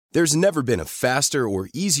There's never been a faster or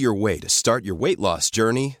easier way to start your weight loss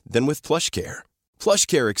journey than with PlushCare.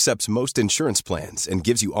 PlushCare accepts most insurance plans and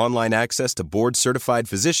gives you online access to board-certified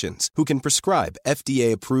physicians who can prescribe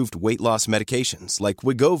FDA-approved weight loss medications like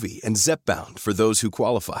Wegovy and Zepbound for those who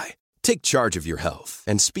qualify. Take charge of your health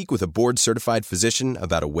and speak with a board-certified physician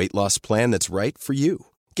about a weight loss plan that's right for you.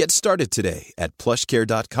 Get started today at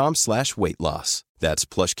plushcare.com/weight loss. That's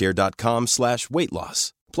plushcare.com/weight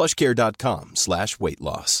loss. plushcare.com/weight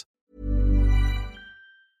loss.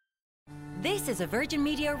 This is a Virgin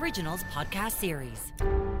Media Originals podcast series.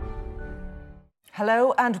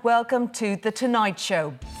 Hello and welcome to The Tonight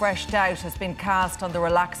Show. Fresh doubt has been cast on the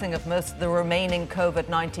relaxing of most of the remaining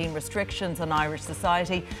COVID-19 restrictions on Irish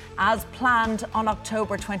society as planned on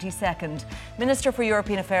October 22nd. Minister for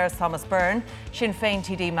European Affairs Thomas Byrne, Sinn Féin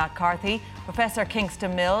TD Matt Carthy, Professor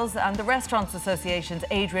Kingston Mills and the Restaurants Association's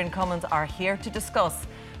Adrian Cummins are here to discuss.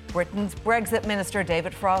 Britain's Brexit Minister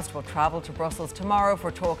David Frost will travel to Brussels tomorrow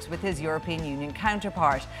for talks with his European Union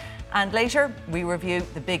counterpart. And later, we review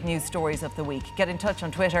the big news stories of the week. Get in touch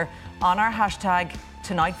on Twitter on our hashtag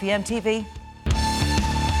TonightVMTV.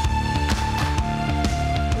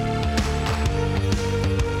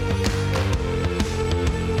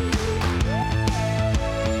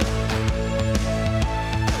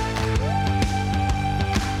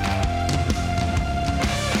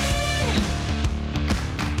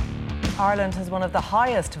 Ireland has one of the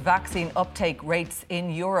highest vaccine uptake rates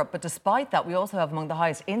in Europe, but despite that, we also have among the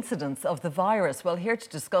highest incidence of the virus. Well, here to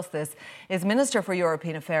discuss this is Minister for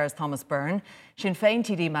European Affairs Thomas Byrne, Sinn Féin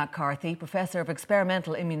TD Matt Carthy, Professor of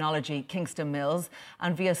Experimental Immunology Kingston Mills,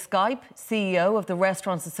 and via Skype, CEO of the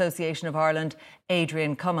Restaurants Association of Ireland,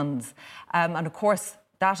 Adrian Cummins. And of course,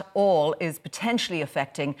 that all is potentially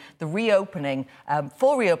affecting the reopening,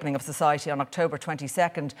 full reopening of society on October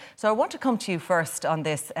 22nd. So I want to come to you first on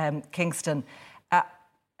this, Kingston.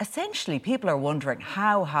 Essentially, people are wondering,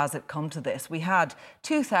 how has it come to this? We had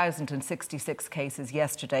 2,066 cases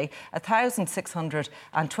yesterday,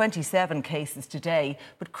 1,627 cases today,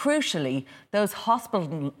 but crucially, those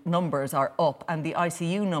hospital numbers are up and the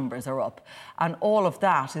ICU numbers are up. And all of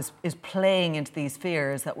that is playing into these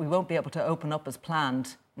fears that we won't be able to open up as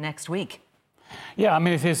planned next week. Yeah, I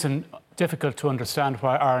mean, it isn't difficult to understand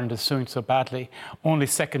why Ireland is doing so badly, only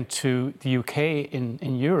second to the UK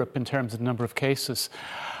in Europe in terms of the number of cases.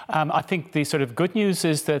 I think the sort of good news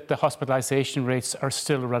is that the hospitalisation rates are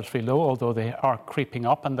still relatively low, although they are creeping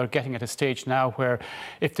up, and they're getting at a stage now where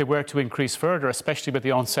if they were to increase further, especially with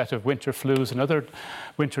the onset of winter flus and other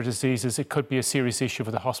winter diseases, it could be a serious issue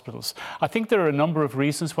for the hospitals. I think there are a number of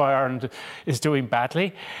reasons why Ireland is doing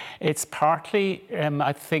badly. It's partly,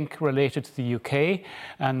 I think, related to the UK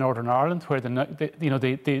and Northern Ireland, where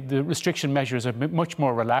the restriction measures are much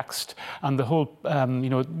more relaxed, and the whole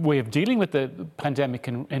way of dealing with the pandemic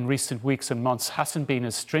in recent weeks and months hasn't been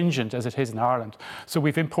as stringent as it is in Ireland. So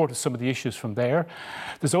we've imported some of the issues from there.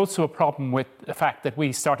 There's also a problem with the fact that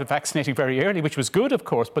we started vaccinating very early, which was good, of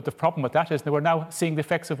course, but the problem with that is that we're now seeing the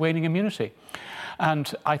effects of waning immunity.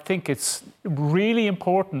 And I think it's really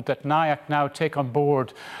important that NIAC now take on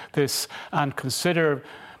board this and consider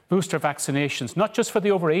booster vaccinations, not just for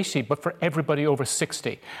the over 80, but for everybody over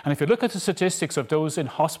 60. And if you look at the statistics of those in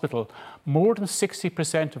hospital, more than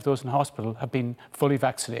 60% of those in hospital have been fully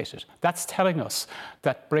vaccinated. That's telling us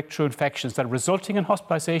that breakthrough infections that are resulting in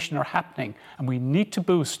hospitalisation are happening, and we need to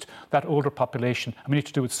boost that older population, and we need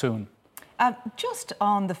to do it soon. Just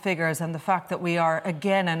on the figures and the fact that we are,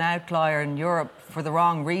 again, an outlier in Europe for the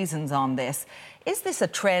wrong reasons on this, is this a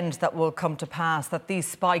trend that will come to pass, that these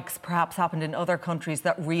spikes perhaps happened in other countries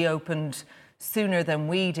that reopened sooner than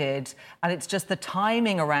we did, and it's just the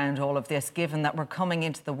timing around all of this, given that we're coming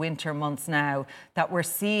into the winter months now, that we're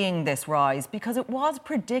seeing this rise? Because it was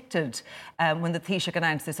predicted when the Taoiseach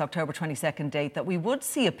announced this October 22nd date that we would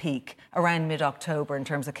see a peak around mid-October in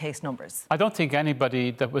terms of case numbers. I don't think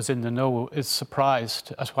anybody that was in the know is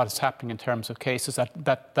surprised at what is happening in terms of cases.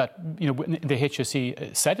 The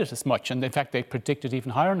HSE said it as much, and in fact they predicted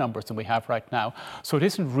even higher numbers than we have right now. So it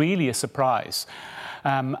isn't really a surprise.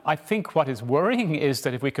 I think what is worrying is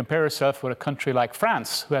that if we compare ourselves with a country like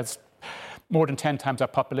France, who has more than 10 times our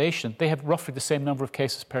population, they have roughly the same number of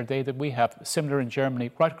cases per day that we have. Similar in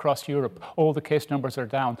Germany, right across Europe, all the case numbers are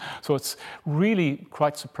down. So it's really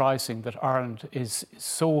quite surprising that Ireland is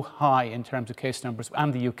so high in terms of case numbers,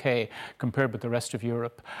 and the UK compared with the rest of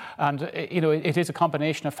Europe. And it is a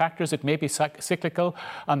combination of factors. It may be cyclical,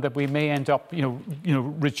 and that we may end up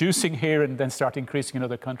reducing here and then start increasing in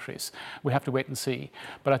other countries. We have to wait and see.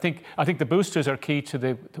 But I think the boosters are key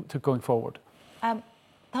to going forward.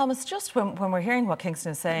 Thomas, just when we're hearing what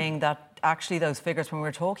Kingston is saying, that actually those figures, when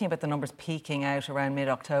we're talking about the numbers peaking out around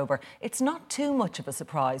mid-October, it's not too much of a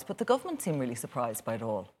surprise, but the government seem really surprised by it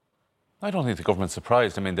all. I don't think the government's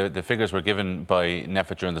surprised. I mean, the figures were given by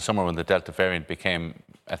NPHET during the summer when the Delta variant became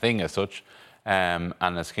a thing as such. And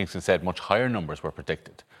as Kingston said, much higher numbers were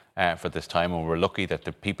predicted for this time. And we're lucky that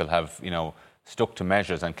the people have, stuck to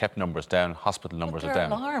measures and kept numbers down. Hospital numbers are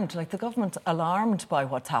down. Alarmed, like the government's alarmed by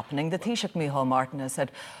what's happening. The Taoiseach Micheál Martin has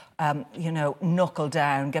said, knuckle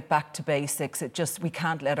down, get back to basics. We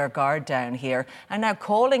can't let our guard down here. And now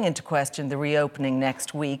calling into question the reopening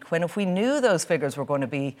next week, when if we knew those figures were going to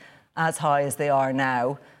be as high as they are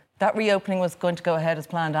now, that reopening was going to go ahead as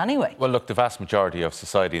planned anyway. Well, look, the vast majority of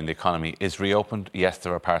society and the economy is reopened. Yes,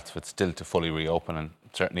 there are parts of it still to fully reopen, and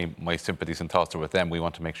certainly my sympathies and thoughts are with them. We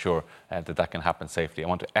want to make sure that can happen safely. I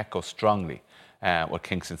want to echo strongly what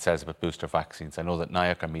Kingston says about booster vaccines. I know that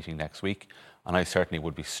NIAC are meeting next week, and I certainly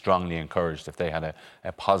would be strongly encouraged if they had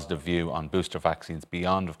a positive view on booster vaccines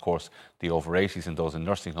beyond, of course, the over 80s and those in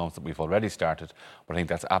nursing homes that we've already started. But I think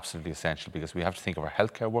that's absolutely essential because we have to think of our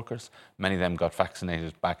healthcare workers. Many of them got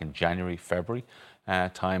vaccinated back in January, February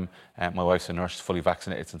time. My wife's a nurse, fully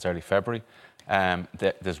vaccinated since early February.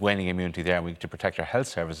 There's waning immunity there. We need to protect our health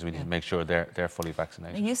services. We need to make sure they're fully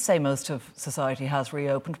vaccinated. You say most of society has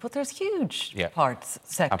reopened, but there's huge sectors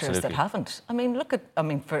Absolutely. that haven't. I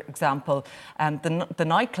mean, for example, the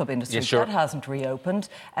nightclub industry, that hasn't reopened.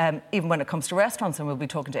 Even when it comes to restaurants, and we'll be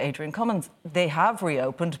talking to Adrian Cummins, they have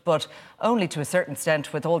reopened, but only to a certain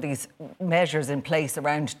extent with all these measures in place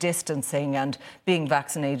around distancing and being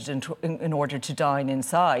vaccinated in order to dine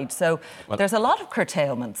inside. So there's a lot of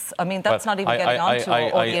curtailments. I mean, that's not even getting onto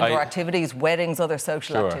all the indoor activities, weddings, other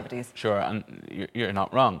social activities. Sure, and you're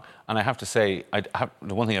not wrong. And I have to say,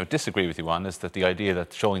 the one thing I would disagree with you on is that the idea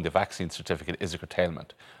that showing the vaccine certificate is a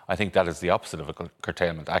curtailment. I think that is the opposite of a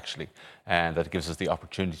curtailment, actually, and that it gives us the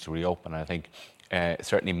opportunity to reopen. I think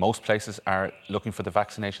certainly most places are looking for the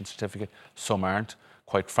vaccination certificate, some aren't.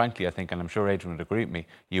 Quite frankly, I think, and I'm sure Adrian would agree with me,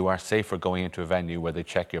 you are safer going into a venue where they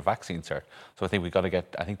check your vaccine cert. So I think we've got to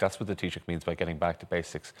I think that's what the Taoiseach means by getting back to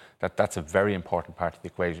basics. That's a very important part of the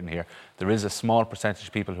equation here. There is a small percentage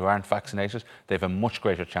of people who aren't vaccinated. They have a much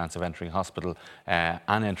greater chance of entering hospital and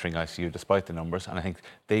entering ICU despite the numbers. And I think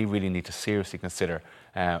they really need to seriously consider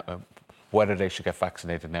whether they should get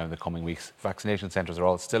vaccinated now in the coming weeks. Vaccination centres are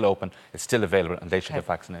all still open, it's still available, and they should get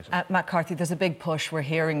vaccinated. Matt Carthy, there's a big push, we're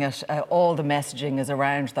hearing it, all the messaging is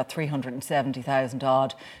around that 370,000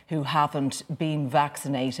 odd who haven't been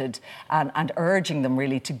vaccinated and urging them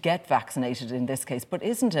really to get vaccinated in this case. But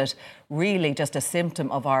isn't it really just a symptom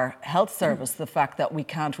of our health service, the fact that we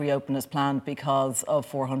can't reopen as planned because of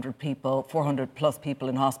 400 plus people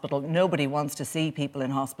in hospital? Nobody wants to see people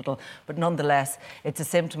in hospital, but nonetheless, it's a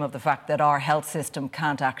symptom of the fact that our health system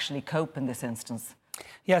can't actually cope in this instance.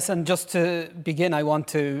 Yes, and just to begin, I want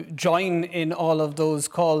to join in all of those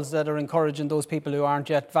calls that are encouraging those people who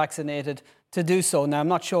aren't yet vaccinated to do so. Now, I'm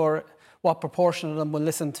not sure what proportion of them will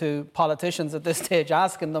listen to politicians at this stage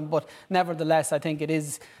asking them, but nevertheless, I think it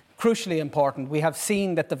is crucially important. We have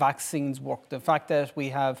seen that the vaccines work. The fact that we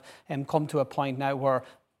have come to a point now where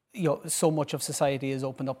so much of society is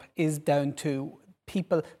opened up is down to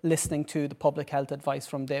people listening to the public health advice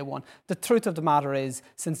from day one. The truth of the matter is,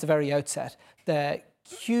 since the very outset, the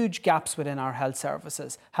huge gaps within our health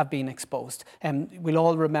services have been exposed. We'll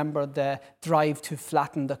all remember the drive to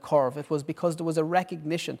flatten the curve. It was because there was a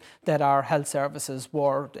recognition that our health services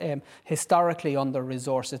were historically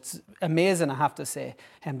under-resourced. It's amazing, I have to say,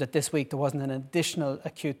 that this week there wasn't an additional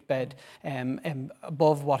acute bed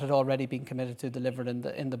above what had already been committed to delivered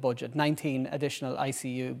in the budget. 19 additional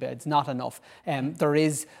ICU beds, not enough. There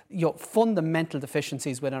is fundamental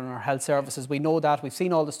deficiencies within our health services. We know that. We've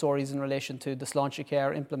seen all the stories in relation to the Sláinte Care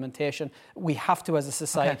implementation. We have to, as a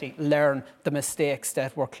society, learn the mistakes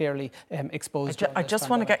that were clearly exposed. I just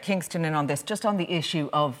want to get Kingston in on this, just on the issue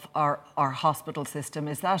of our hospital system.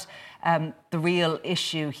 Is that the real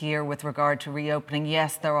issue here with regard to reopening?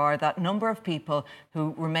 Yes, there are that number of people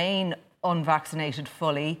who remain unvaccinated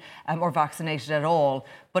fully or vaccinated at all.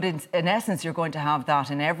 But in essence, you're going to have that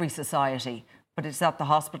in every society. But it's that the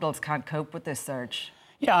hospitals can't cope with this surge.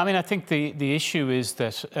 Yeah, I mean, I think the issue is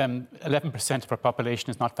that 11% of our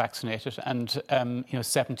population is not vaccinated, and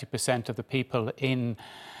 70% of the people in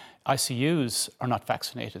ICUs are not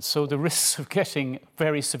vaccinated. So the risks of getting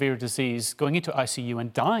very severe disease, going into ICU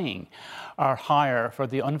and dying, are higher for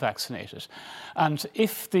the unvaccinated. And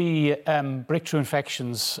if the breakthrough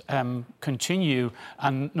infections continue,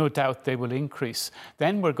 and no doubt they will increase,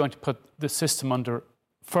 then we're going to put the system under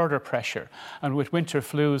further pressure. And with winter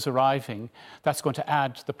flus arriving, that's going to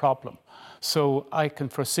add to the problem. So I can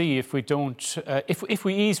foresee if we don't, if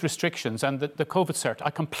we ease restrictions and the COVID cert, I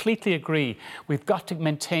completely agree. We've got to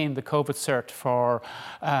maintain the COVID cert for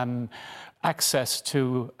access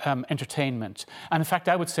to entertainment. And in fact,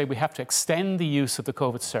 I would say we have to extend the use of the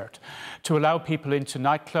COVID cert to allow people into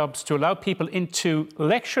nightclubs, to allow people into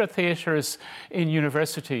lecture theatres in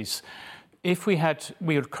universities. If we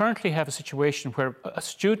would currently have a situation where a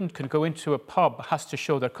student can go into a pub, has to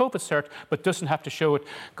show their COVID cert, but doesn't have to show it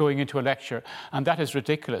going into a lecture. And that is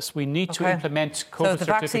ridiculous. We need to implement COVID certificates. So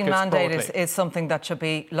the vaccine mandate is something that should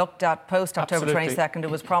be looked at post-October 22nd. It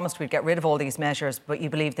was promised we'd get rid of all these measures, but you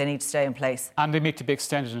believe they need to stay in place? And they need to be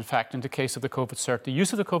extended, in fact, in the case of the COVID cert. The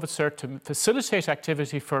use of the COVID cert to facilitate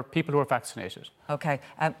activity for people who are vaccinated. OK.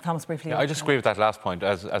 Thomas, briefly. Yeah, I just agree with that last point.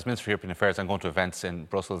 As Minister for European Affairs, I'm going to events in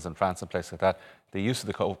Brussels and France and places like that. The use of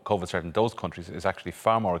the COVID cert in those countries is actually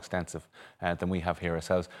far more extensive than we have here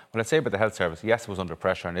ourselves. What I'd say about the health service, yes, it was under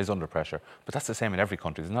pressure and is under pressure, but that's the same in every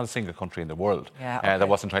country. There's not a single country in the world that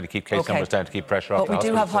wasn't trying to keep case numbers down to keep pressure off the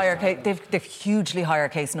hospital. But we do have they've hugely higher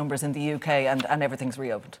case numbers in the UK and everything's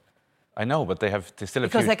reopened. I know, but they still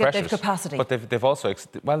have because huge pressures. They've capacity. But they've also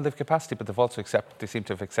they've capacity, but they seem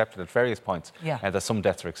to have accepted at various points that some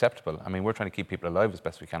deaths are acceptable. I mean, we're trying to keep people alive as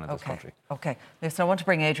best we can in this country. OK. Listen, I want to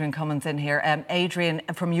bring Adrian Cummins in here. Adrian,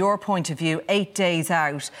 from your point of view, 8 days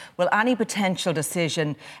out, will any potential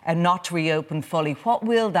decision not to reopen fully, what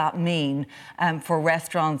will that mean for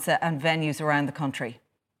restaurants and venues around the country?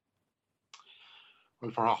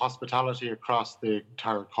 Well, for our hospitality across the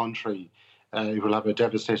entire country, it will have a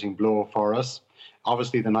devastating blow for us.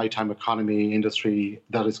 Obviously, the nighttime economy industry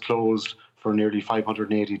that is closed for nearly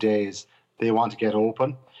 580 days, they want to get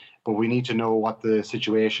open, but we need to know what the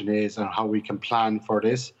situation is and how we can plan for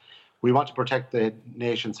this. We want to protect the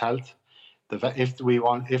nation's health. If the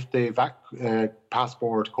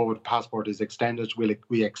COVID passport is extended,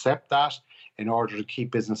 we accept that in order to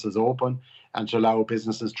keep businesses open and to allow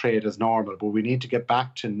businesses trade as normal. But we need to get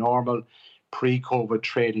back to normal pre-COVID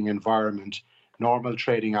trading environment, normal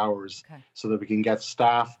trading hours, so that we can get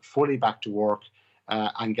staff fully back to work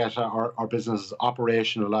and get our businesses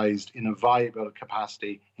operationalised in a viable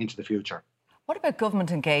capacity into the future. What about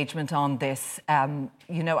government engagement on this?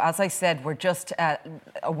 As I said, we're just a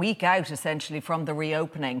week out, essentially, from the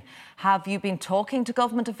reopening. Have you been talking to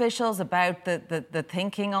government officials about the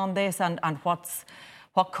thinking on this and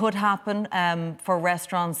what could happen for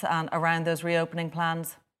restaurants and around those reopening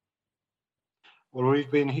plans? Well,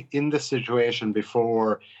 we've been in this situation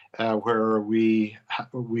before where we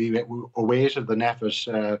awaited the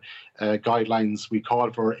NPHET guidelines. We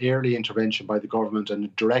called for early intervention by the government and a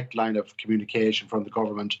direct line of communication from the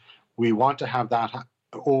government. We want to have that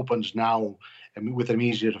opened now with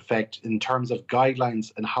immediate effect in terms of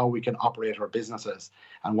guidelines and how we can operate our businesses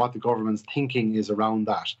and what the government's thinking is around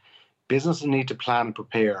that. Businesses need to plan and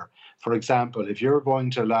prepare. For example, if you're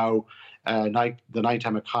going to allow the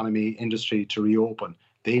nighttime economy industry to reopen,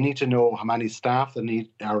 they need to know how many staff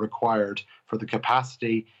are required for the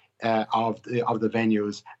capacity of the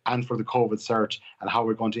venues and for the COVID cert and how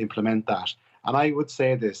we're going to implement that. And I would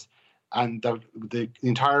say this, and the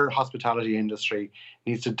entire hospitality industry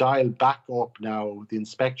needs to dial back up now the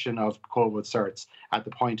inspection of COVID certs at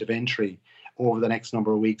the point of entry over the next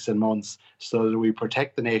number of weeks and months so that we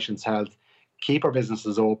protect the nation's health, keep our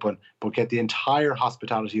businesses open, but get the entire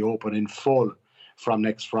hospitality open in full from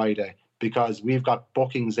next Friday, because we've got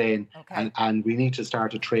bookings in and we need to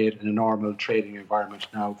start to trade in a normal trading environment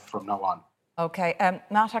now from now on. OK.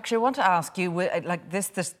 Matt, actually, I want to ask you, like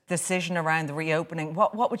this decision around the reopening,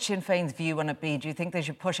 what would Sinn Féin's view on it be? Do you think they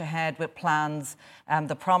should push ahead with plans?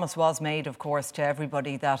 The promise was made, of course, to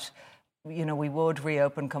everybody that we would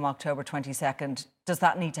reopen come October 22nd. Does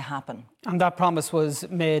that need to happen? And that promise was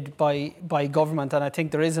made by government, and I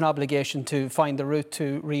think there is an obligation to find the route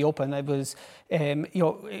to reopen. It was,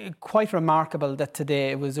 quite remarkable that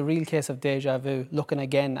today it was a real case of deja vu, looking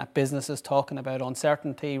again at businesses talking about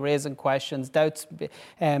uncertainty, raising questions, doubts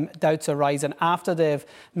arising after they've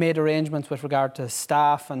made arrangements with regard to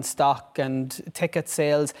staff and stock and ticket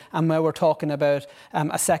sales, and now we're talking about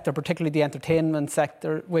a sector, particularly the entertainment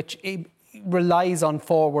sector, which relies on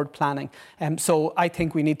forward planning. So I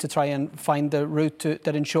think we need to try and find the route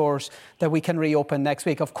that ensures that we can reopen next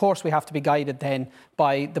week. Of course, we have to be guided then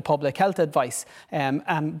by the public health advice. But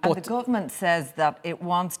and the government says that it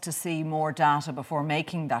wants to see more data before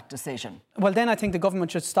making that decision. Well, then I think the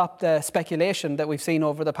government should stop the speculation that we've seen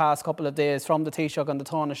over the past couple of days from the Taoiseach and the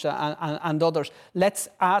Taoiseach and others. Let's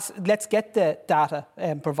get the data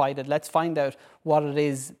provided. Let's find out what it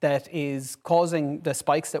is that is causing the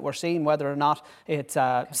spikes that we're seeing, whether or not it's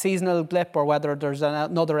a seasonal blip or whether there's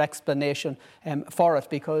another explanation for it.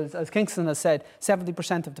 Because, as Kingston has said,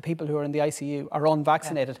 70% of the people who are in the ICU are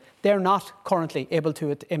unvaccinated. They're not currently able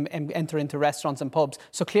to enter into restaurants and pubs.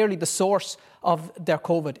 So clearly the source of their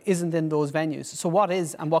COVID isn't in those venues. So what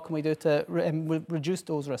is, and what can we do to reduce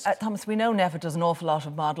those risks? Thomas, we know NPHET does an awful lot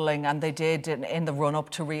of modelling, and they did in the run-up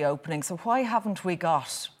to reopening. So why haven't we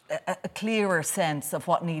got a clearer sense of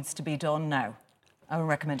what needs to be done now? Our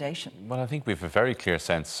recommendation. Well, I think we have a very clear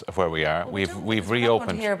sense of where we are. Well, we've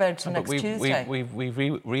reopened. Hear about it next Tuesday. We've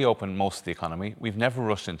reopened most of the economy. We've never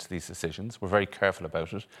rushed into these decisions. We're very careful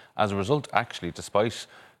about it. As a result, actually, despite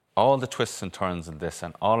all the twists and turns in this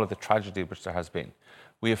and all of the tragedy which there has been,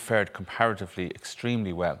 we have fared comparatively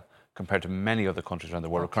extremely well compared to many other countries around the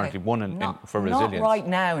world. We're currently one for resilience. Not right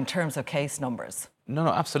now in terms of case numbers. No,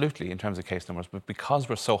 absolutely in terms of case numbers, but because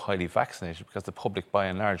we're so highly vaccinated, because the public by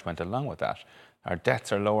and large went along with that, our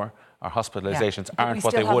deaths are lower, our hospitalisations aren't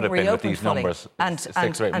what they would have been with these numbers and 6 or 8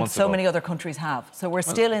 months ago. And so many other countries have. So we're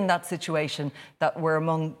still in that situation that we're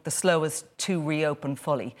among the slowest to reopen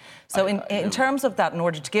fully. So in terms of that, in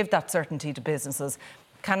order to give that certainty to businesses,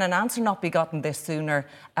 can an answer not be gotten this sooner?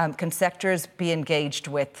 Can sectors be engaged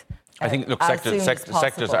with? I think, look,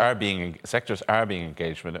 sectors are being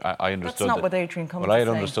engaged with. I understood. That's not what Adrian Cummins I had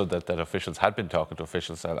understood that officials had been talking to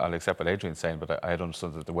officials. I'll accept what Adrian's saying, but I had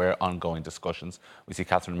understood that there were ongoing discussions. We see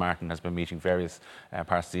Catherine Martin has been meeting various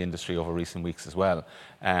parts of the industry over recent weeks as well.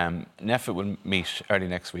 NPHET will meet early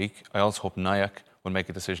next week. I also hope NIAC will make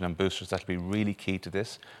a decision on boosters. That'll be really key to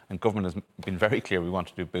this. And government has been very clear we want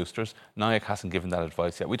to do boosters. NIAC hasn't given that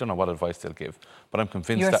advice yet. We don't know what advice they'll give, but I'm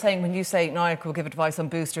convinced You're saying when you say NIAC will give advice on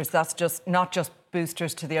boosters, that's just not just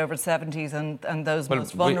boosters to the over 70s and those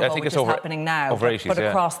most vulnerable, which is happening now, but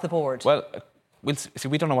across the board. Well,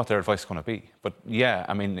 we don't know what their advice is going to be. But yeah,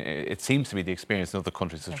 I mean, it seems to be the experience in other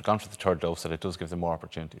countries that have gone for the third dose that it does give them more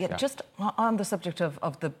opportunities. Yeah, just on the subject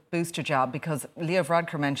of the booster jab, because Leo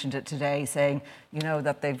Varadkar mentioned it today, saying,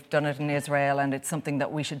 that they've done it in Israel and it's something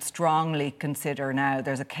that we should strongly consider now.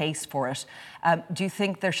 There's a case for it. Do you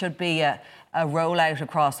think there should be a rollout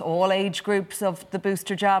across all age groups of the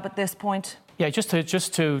booster jab at this point? Yeah, just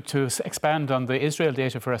to expand on the Israel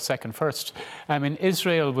data for a second first. I mean,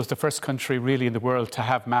 Israel was the first country really in the world to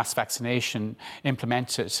have mass vaccination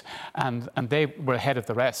implemented, and they were ahead of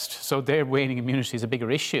the rest. So their waning immunity is a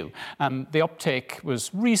bigger issue. The uptake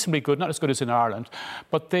was reasonably good, not as good as in Ireland,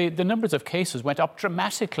 but the numbers of cases went up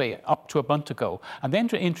dramatically up to a month ago, and then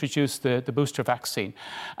to introduce the booster vaccine.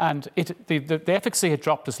 And the efficacy had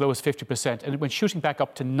dropped as low as 50%, and it went shooting back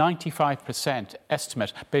up to 95%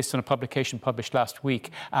 estimate based on a publication published last week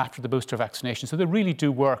after the booster vaccination. So they really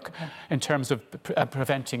do work in terms of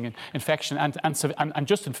preventing infection and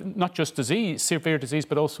not just disease, severe disease,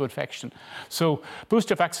 but also infection. So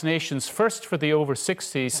booster vaccinations first for the over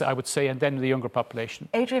 60s, I would say, and then the younger population.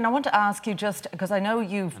 Adrian, I want to ask you just, because I know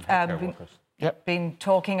you've been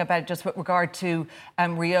talking about just with regard to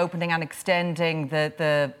reopening and extending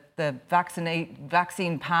the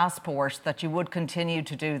vaccine passport, that you would continue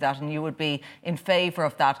to do that and you would be in favour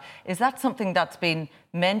of that. Is that something that's been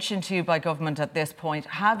mentioned to you by government at this point?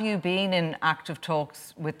 Have you been in active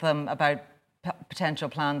talks with them about potential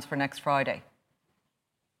plans for next Friday?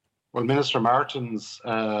 Well, Minister Martin's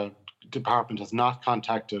department has not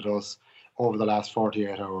contacted us over the last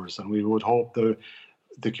 48 hours, and we would hope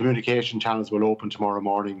the communication channels will open tomorrow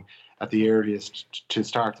morning at the earliest to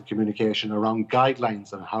start the communication around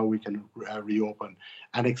guidelines on how we can reopen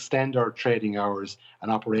and extend our trading hours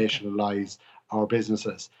and operationalise our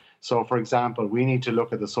businesses. So, for example, we need to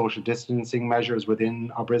look at the social distancing measures within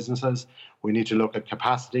our businesses. We need to look at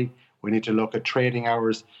capacity. We need to look at trading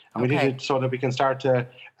hours. And we need to, so that we can start to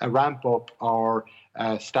ramp up our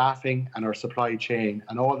staffing and our supply chain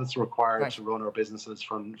and all that's required to run our businesses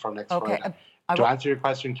from next Friday. To answer your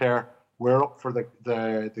question, Claire, we're up for the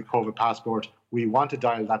COVID passport. We want to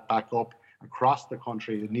dial that back up across the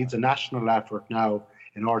country. It needs a national effort now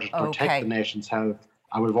in order to protect the nation's health.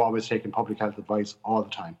 And we've always taken public health advice all the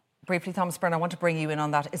time. Briefly, Thomas Byrne, I want to bring you in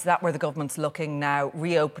on that. Is that where the government's looking now,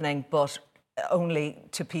 reopening, but only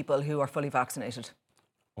to people who are fully vaccinated?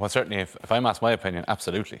 Well, certainly, if I'm asked my opinion,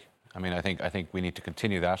 absolutely. I mean, I think we need to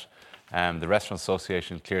continue that. The Restaurant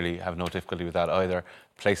Association clearly have no difficulty with that either.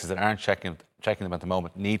 Places that aren't checking them at the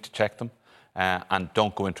moment need to check them. And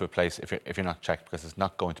don't go into a place if you're not checked, because it's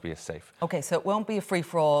not going to be as safe. OK, so it won't be a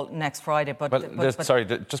free-for-all next Friday, but... Sorry,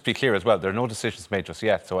 just be clear as well, there are no decisions made just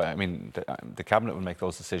yet. So, I mean, the Cabinet will make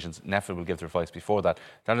those decisions. NPHET will give their advice before that.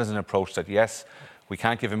 That is an approach that, yes, we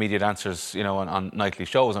can't give immediate answers, on nightly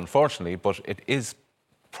shows, unfortunately, but it is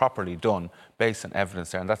properly done based on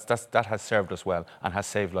evidence there. And that has served us well and has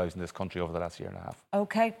saved lives in this country over the last year and a half.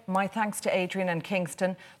 OK, my thanks to Adrian and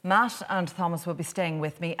Kingston. Matt and Thomas will be staying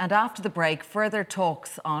with me. And after the break, further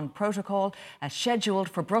talks on protocol as scheduled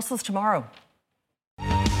for Brussels tomorrow.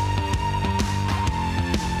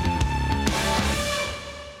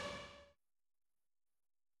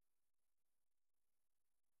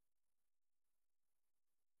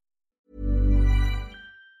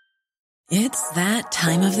 It's that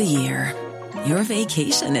time of the year. Your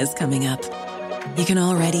vacation is coming up. You can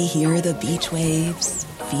already hear the beach waves,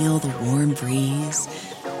 feel the warm breeze,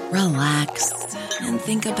 relax, and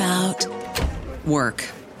think about work.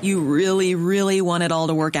 You really, really want it all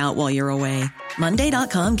to work out while you're away.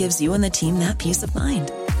 Monday.com gives you and the team that peace of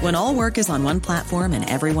mind. When all work is on one platform and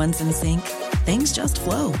everyone's in sync, things just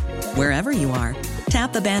flow. Wherever you are,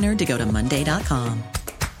 tap the banner to go to Monday.com.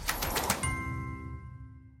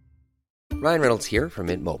 Ryan Reynolds here from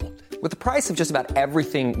Mint Mobile. With the price of just about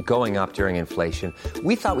everything going up during inflation,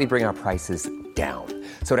 we thought we'd bring our prices down.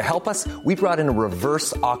 So to help us, we brought in a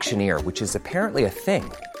reverse auctioneer, which is apparently a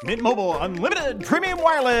thing. Mint Mobile Unlimited Premium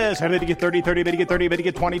Wireless. How to get 30, 30, bit to get 30, bit to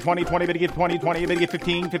get 20, 20, 20, bit to get 20, 20, bit to get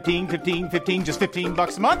 15, 15, 15, 15, just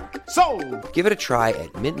 $15 a month? Sold! Give it a try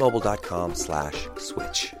at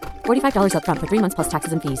mintmobile.com/switch. $45 up front for 3 months plus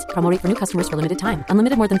taxes and fees. Promo rate for new customers for limited time.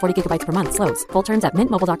 Unlimited more than 40 gigabytes per month. Slows full terms at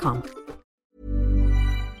mintmobile.com.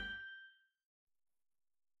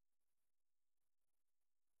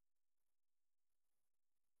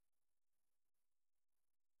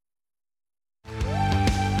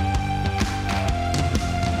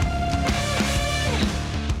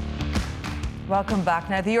 Welcome back.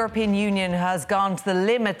 Now, the European Union has gone to the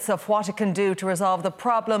limits of what it can do to resolve the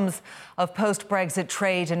problems of post-Brexit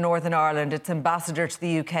trade in Northern Ireland, its ambassador to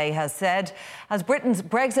the UK has said, as Britain's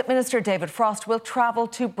Brexit Minister David Frost will travel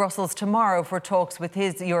to Brussels tomorrow for talks with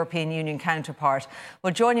his European Union counterpart.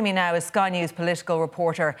 Well, joining me now is Sky News political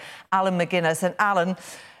reporter Alan McGuinness. And Alan,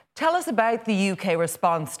 tell us about the UK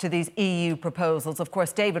response to these EU proposals. Of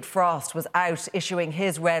course, David Frost was out issuing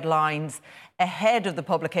his red lines ahead of the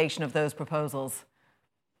publication of those proposals.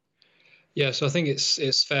 Yeah, so I think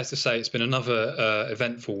it's fair to say it's been another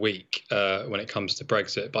eventful week when it comes to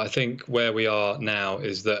Brexit. But I think where we are now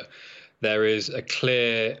is that there is a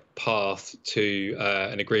clear path to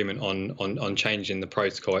an agreement on changing the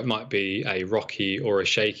protocol. It might be a rocky or a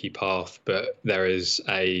shaky path, but there is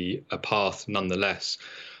a path nonetheless.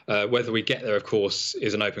 Whether we get there, of course,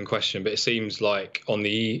 is an open question. But it seems like on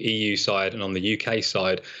the EU side and on the UK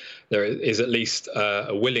side, there is at least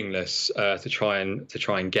a willingness to try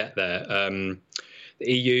and get there. The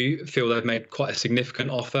EU feel they've made quite a significant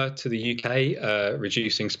offer to the UK,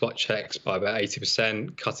 reducing spot checks by about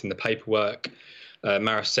 80%, cutting the paperwork.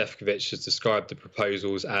 Maroš Šefčovič has described the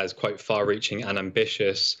proposals as, quote, far-reaching and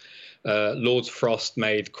ambitious. Lord Frost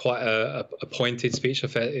made quite a pointed speech, I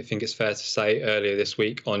think it's fair to say, earlier this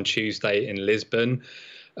week on Tuesday in Lisbon,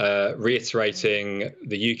 reiterating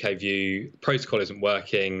the UK view, protocol isn't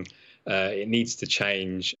working, it needs to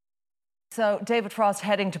change. So David Frost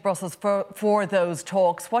heading to Brussels for those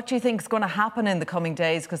talks. What do you think is going to happen in the coming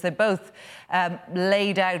days? Because they both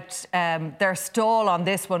laid out their stall on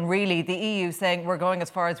this one, really. The EU saying we're going as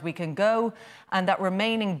far as we can go, and that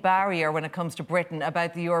remaining barrier when it comes to Britain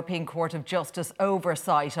about the European Court of Justice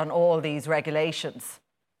oversight on all these regulations.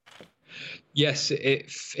 Yes, it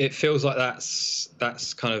feels like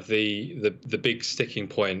that's kind of the big sticking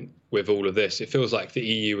point with all of this. It feels like the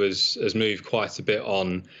EU has moved quite a bit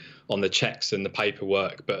on the checks and the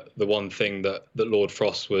paperwork, but the one thing that Lord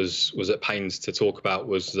Frost was at pains to talk about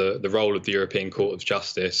was the role of the European Court of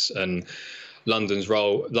Justice, and London's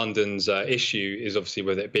issue is obviously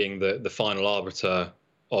with it being the final arbiter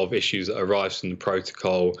of issues that arise from the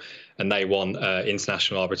protocol, and they want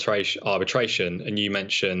international arbitration. And you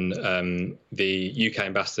mentioned the UK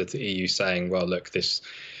ambassador to the EU saying, "Well, look, this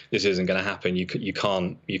isn't going to happen. You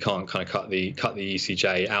can't kind of cut the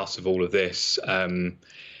ECJ out of all of this." And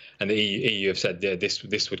the EU have said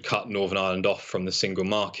this would cut Northern Ireland off from the single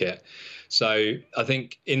market. So I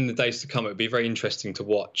think in the days to come, it would be very interesting to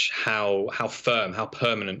watch how firm, how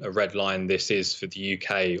permanent a red line this is for the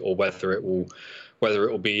UK, or whether it will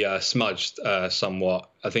be smudged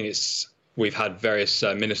somewhat. I think we've had various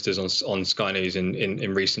ministers on Sky News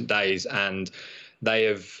in recent days, and they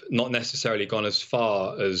have not necessarily gone as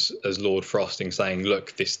far as Lord Frost in saying,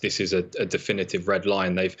 look, this is a definitive red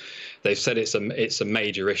line. They've said it's a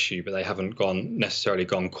major issue, but they haven't necessarily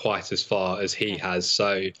gone quite as far as he has.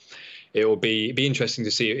 So it will be interesting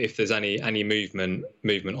to see if there's any movement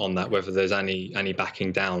on that, whether there's any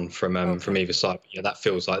backing down from either side. But yeah, that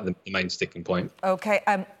feels like the main sticking point. OK,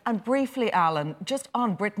 and briefly, Alan, just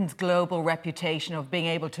on Britain's global reputation of being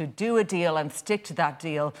able to do a deal and stick to that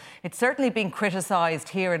deal, it's certainly been criticised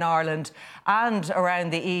here in Ireland and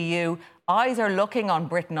around the EU. Eyes are looking on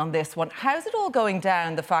Britain on this one. How's it all going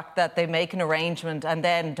down, the fact that they make an arrangement and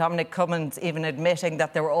then Dominic Cummings even admitting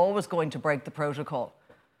that they were always going to break the protocol?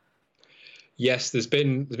 Yes, there's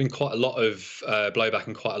been quite a lot of blowback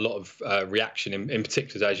and quite a lot of reaction, in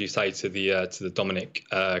particular, as you say, to the Dominic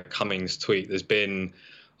Cummings tweet. There's been,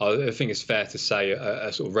 I think it's fair to say,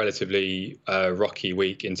 a sort of relatively rocky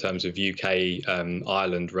week in terms of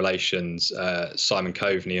UK-Ireland relations. Simon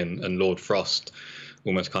Coveney and Lord Frost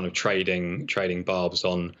almost kind of trading barbs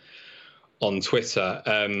on Twitter,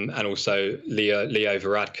 and also Leo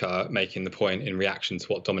Varadkar making the point in reaction to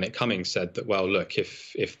what Dominic Cummings said that, well, look,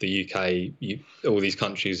 if the UK, all these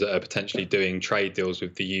countries that are potentially doing trade deals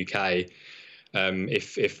with the UK,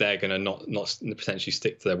 if they're going to not potentially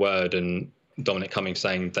stick to their word, and Dominic Cummings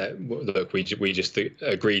saying that, look, we just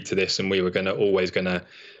agreed to this and we were always going to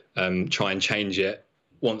try and change it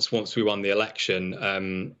once we won the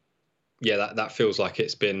election. That feels like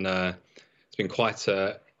it's been quite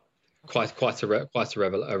a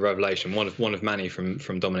revelation, one of many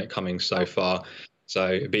from Dominic Cummings so far.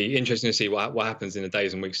 So it'd be interesting to see what happens in the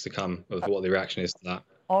days and weeks to come of what the reaction is to that.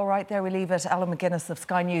 All right, there we leave it. Alan McGuinness of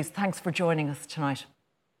Sky News, thanks for joining us tonight.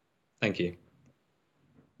 Thank you.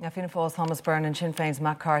 Now, Fianna Fáil's Thomas Byrne and Sinn Féin's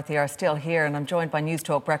Matt Carthy are still here, and I'm joined by News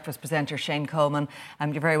Talk Breakfast presenter Shane Coleman.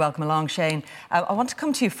 You're very welcome along, Shane. I want to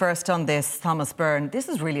come to you first on this, Thomas Byrne. This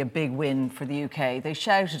is really a big win for the UK. They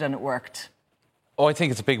shouted and it worked. Oh, I think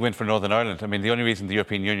it's a big win for Northern Ireland. I mean, the only reason the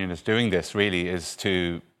European Union is doing this really is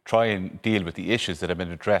to try and deal with the issues that have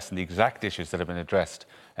been addressed and the exact issues that have been addressed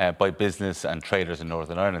by business and traders in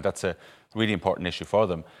Northern Ireland. That's a really important issue for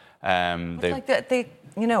them. A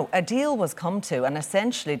deal was come to, and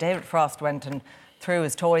essentially David Frost went and threw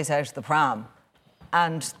his toys out of the pram,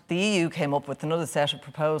 and the EU came up with another set of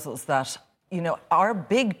proposals that, are a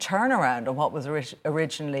big turnaround on what was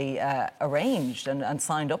originally arranged and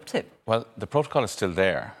signed up to. Well, the protocol is still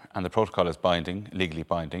there, and the protocol is binding, legally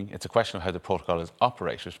binding. It's a question of how the protocol is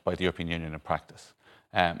operated by the European Union in practice.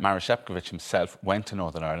 Maroš Šefčovič himself went to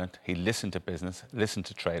Northern Ireland. He listened to business, listened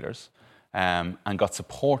to traders, and got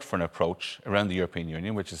support for an approach around the European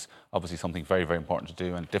Union, which is obviously something very, very important to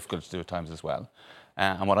do and difficult to do at times as well.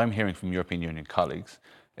 And what I'm hearing from European Union colleagues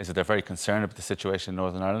is that they're very concerned about the situation in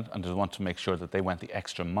Northern Ireland, and they want to make sure that they went the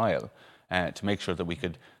extra mile to make sure that we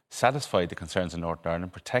could satisfy the concerns in Northern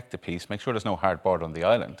Ireland, protect the peace, make sure there's no hard border on the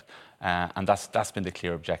island. And that's been the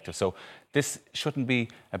clear objective. So this shouldn't be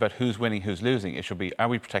about who's winning, who's losing. It should be, are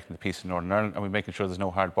we protecting the peace in Northern Ireland? Are we making sure there's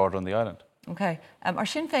no hard border on the island? OK. Are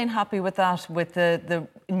Sinn Féin happy with that, with the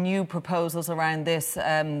new proposals around this,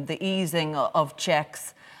 the easing of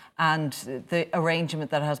checks and the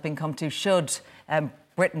arrangement that has been come to? Should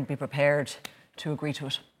Britain be prepared to agree to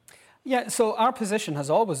it? Yeah, so our position has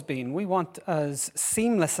always been we want as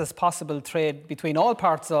seamless as possible trade between all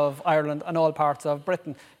parts of Ireland and all parts of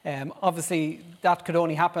Britain. Obviously, that could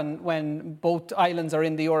only happen when both islands are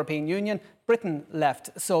in the European Union. Britain left.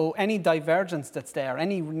 So any divergence that's there,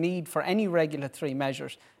 any need for any regulatory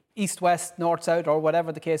measures, east-west, north-south, or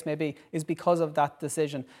whatever the case may be, is because of that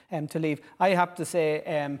decision to leave. I have to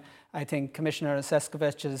say, I think Commissioner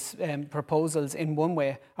Šefčovič's proposals in one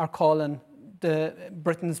way are calling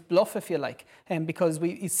Britain's bluff, if you like, because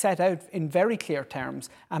we set out in very clear terms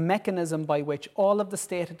a mechanism by which all of the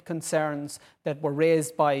stated concerns that were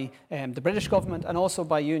raised by the British government and also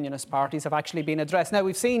by unionist parties have actually been addressed. Now,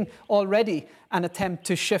 we've seen already an attempt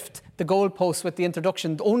to shift the goalposts with the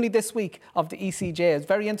introduction only this week of the ECJ. It's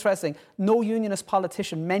very interesting. No unionist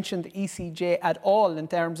politician mentioned the ECJ at all in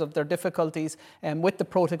terms of their difficulties with the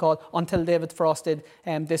protocol until David Frost did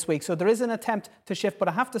this week. So there is an attempt to shift, but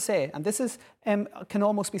I have to say, and this is can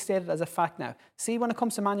almost be stated as a fact now. See, when it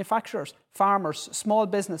comes to manufacturers, farmers, small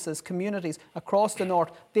businesses, communities across the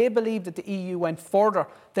north, they believe that the EU went further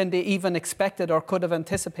than they even expected or could have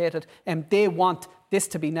anticipated, and they want this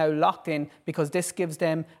to be now locked in because this gives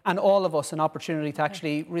them and all of us an opportunity to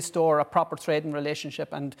actually restore a proper trading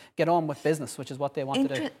relationship and get on with business, which is what they want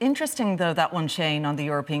to do. Interesting, though, that one, Shane, on the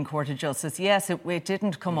European Court of Justice. Yes, it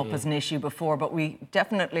didn't come up as an issue before, but we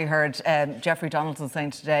definitely heard Jeffrey Donaldson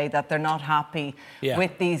saying today that they're not happy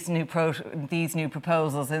with these new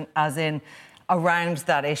proposals, as in around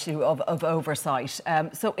that issue of oversight.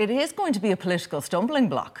 So it is going to be a political stumbling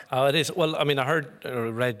block. Oh, it is. Well, I mean, I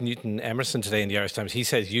read Newton Emerson today in the Irish Times. He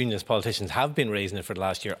says unionist politicians have been raising it for the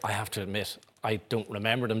last year. I have to admit, I don't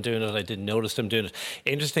remember them doing it. I didn't notice them doing it.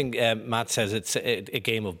 Interesting, Matt says it's a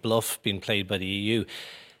game of bluff being played by the EU.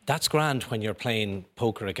 That's grand when you're playing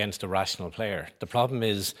poker against a rational player. The problem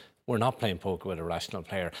is we're not playing poker with a rational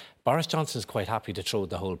player. Boris Johnson's quite happy to throw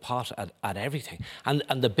the whole pot at everything. And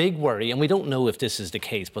the big worry, and we don't know if this is the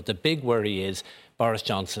case, but the big worry is Boris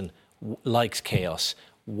Johnson likes chaos,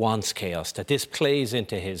 wants chaos, that this plays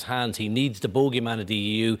into his hands. He needs the bogeyman of the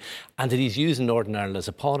EU, and that he's using Northern Ireland as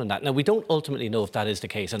a pawn in that. Now, we don't ultimately know if that is the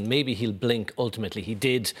case, and maybe he'll blink ultimately. He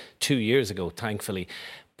did 2 years ago, thankfully.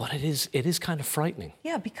 But it is kind of frightening.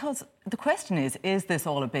 Yeah, because the question is this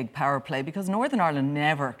all a big power play? Because Northern Ireland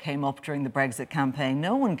never came up during the Brexit campaign.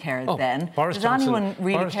 No one cared then. Does anyone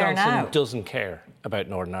really care now? Boris Johnson doesn't care about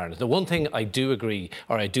Northern Ireland. The one thing I do agree,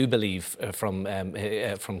 or I do believe from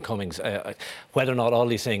Cummings, whether or not all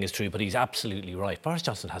he's saying is true, but he's absolutely right. Boris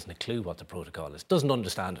Johnson hasn't a clue what the protocol is, doesn't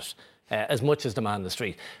understand it as much as the man in the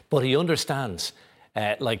street. But he understands,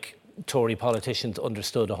 like Tory politicians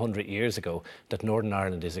understood 100 years ago, that Northern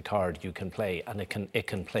Ireland is a card you can play, and it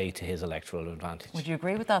can play to his electoral advantage. Would you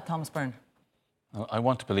agree with that, Thomas Byrne? I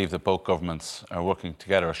want to believe that both governments are working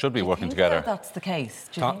together, or should be working together. That's the case.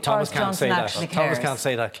 Do you think Thomas can't say that. Thomas can't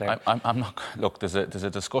say that, Claire. I'm not. Look, there's a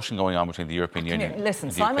discussion going on between the European Union. Listen,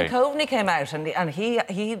 and the Simon UK. Coveney came out and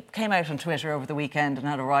he came out on Twitter over the weekend and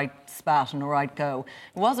had a right spat and a right go.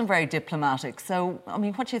 It wasn't very diplomatic. So, I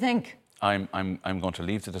mean, what do you think? I'm going to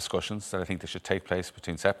leave the discussions that I think they should take place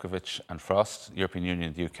between Šefčovič and Frost, the European Union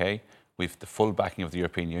and the UK. We've the full backing of the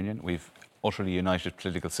European Union. We've utterly united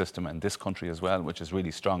political system in this country as well, which is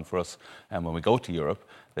really strong for us. And when we go to Europe,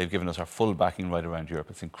 they've given us our full backing right around Europe.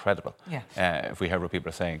 It's incredible. If we hear what people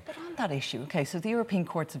are saying. But on that issue, OK, so the European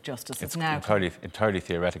Courts of Justice is now... entirely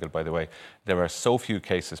theoretical, by the way. There are so few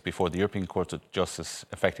cases before the European Courts of Justice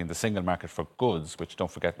affecting the single market for goods, which, don't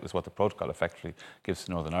forget, is what the protocol effectively gives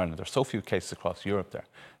to Northern Ireland. There are so few cases across Europe there.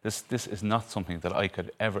 This is not something that I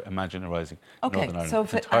could ever imagine arising in Northern Ireland. So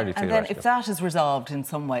it's entirely theoretical. then if that is resolved in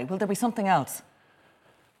some way, will there be something else?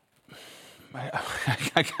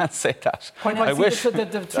 I can't say that. I wish.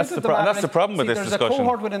 That's the problem with this discussion. There's a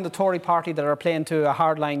cohort within the Tory party that are playing to a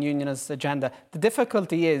hardline unionist agenda. The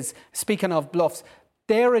difficulty is, speaking of bluffs,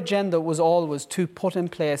 their agenda was always to put in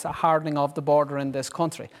place a hardening of the border in this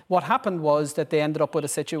country. What happened was that they ended up with a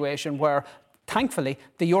situation where, thankfully,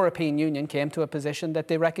 the European Union came to a position that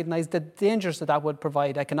they recognised the dangers that would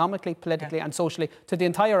provide economically, politically and socially to the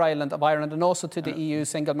entire island of Ireland and also to the EU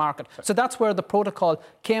single market. So that's where the protocol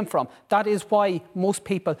came from. That is why most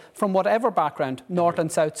people, from whatever background, North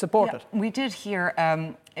and South, support it. We did hear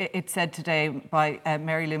it said today by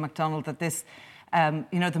Mary Lou McDonald that this,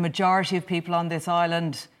 the majority of people on this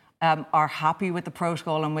island are happy with the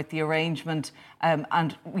protocol and with the arrangement,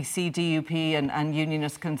 and we see DUP and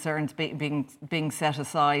unionist concerns being set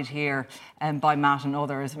aside here by Matt and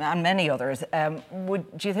others, and many others.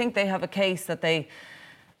 Do you think they have a case that they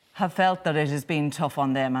have felt that it has been tough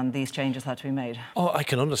on them and these changes had to be made? Oh, I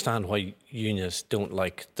can understand why unionists don't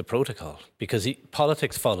like the protocol, because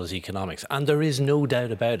politics follows economics, and there is no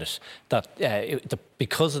doubt about it that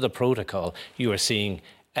because of the protocol you are seeing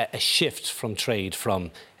a shift from trade from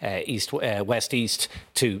west-east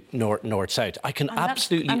to north-south. I can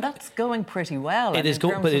absolutely... And that's going pretty well. It is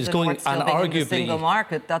going, and arguably... the single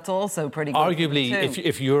market, that's also pretty good. Arguably,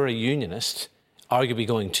 if you're a unionist, arguably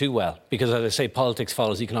going too well, because, as I say, politics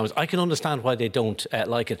follows economics. I can understand why they don't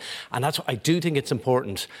like it. And that's why I do think it's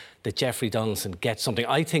important that Jeffrey Donaldson gets something.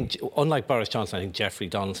 I think, unlike Boris Johnson, I think Jeffrey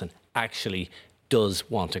Donaldson actually does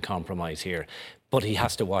want to compromise here. But he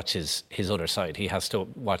has to watch his other side. He has to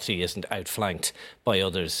watch he isn't outflanked by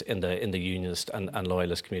others in the unionist and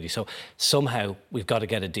loyalist community. So somehow we've got to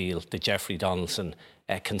get a deal that Jeffrey Donaldson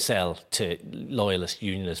can sell to loyalist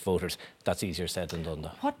unionist voters. That's easier said than done,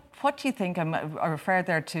 though. What do you think? I referred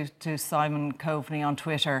there to Simon Coveney on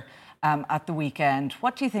Twitter at the weekend.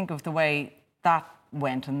 What do you think of the way that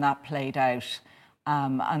went and that played out?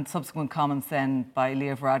 And subsequent comments then by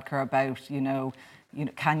Leo Varadkar about,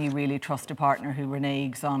 can you really trust a partner who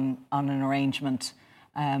reneges on an arrangement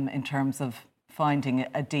in terms of finding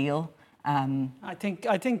a deal? I think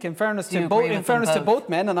in fairness to both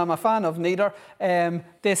men, and I'm a fan of neither,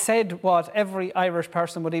 they said what every Irish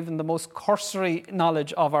person with even the most cursory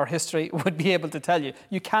knowledge of our history would be able to tell you.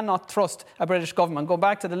 You cannot trust a British government. Go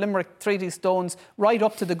back to the Limerick Treaty Stones, right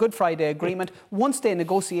up to the Good Friday Agreement. Once they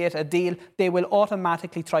negotiate a deal, they will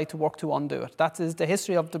automatically try to work to undo it. That is the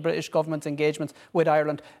history of the British government's engagements with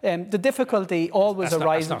Ireland. The difficulty always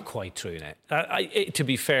arises. That's not quite true now. To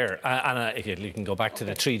be fair, and you can go back to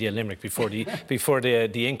the Treaty of Limerick before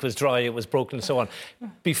the ink was dry, it was broken and so on.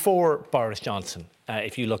 Before Boris Johnson,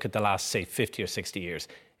 if you look at the last, say, 50 or 60 years,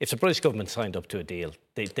 if the British government signed up to a deal,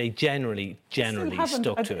 they generally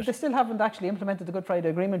stuck to it. They still haven't actually implemented the Good Friday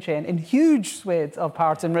Agreement, Shane, in huge swathes of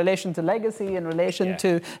parts in relation to legacy, in relation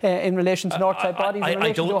to Northside bodies.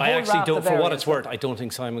 For what it's worth, I don't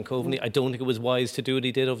think Simon Coveney, I don't think it was wise to do what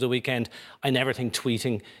he did over the weekend. I never think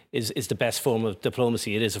tweeting is the best form of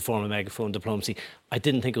diplomacy. It is a form of megaphone diplomacy. I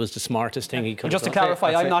didn't think it was the smartest thing he could have done. Just to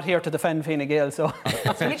clarify, I'm not here to defend Fine Gael, so...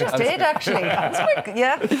 You just did, actually.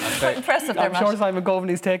 It's quite impressive there, I'm sure Simon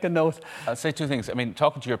Coveney's taken note. I'll say two things. I mean,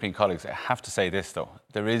 talking to European colleagues, I have to say this, though.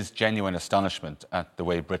 There is genuine astonishment at the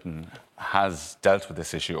way Britain has dealt with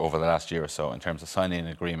this issue over the last year or so in terms of signing an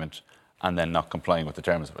agreement and then not complying with the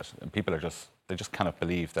terms of it. And people they just cannot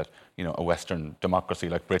believe that, a Western democracy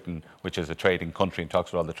like Britain, which is a trading country and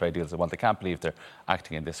talks about all the trade deals they want, they can't believe they're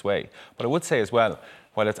acting in this way. But I would say as well,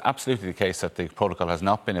 while it's absolutely the case that the protocol has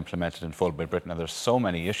not been implemented in full by Britain, and there's so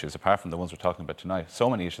many issues, apart from the ones we're talking about tonight, so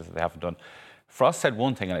many issues that they haven't done. Frost said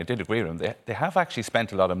one thing, and I did agree with him. They have actually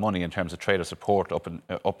spent a lot of money in terms of trader support up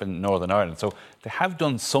in Northern Ireland. So they have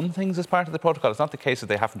done some things as part of the protocol. It's not the case that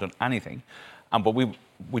they haven't done anything. But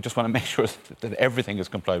we just want to make sure that everything is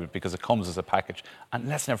complied with because it comes as a package. And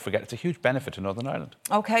let's never forget, it's a huge benefit to Northern Ireland.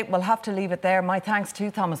 OK, we'll have to leave it there. My thanks to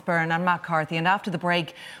Thomas Byrne and Matt Carthy. And after the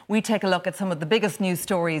break, we take a look at some of the biggest news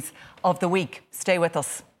stories of the week. Stay with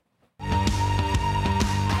us.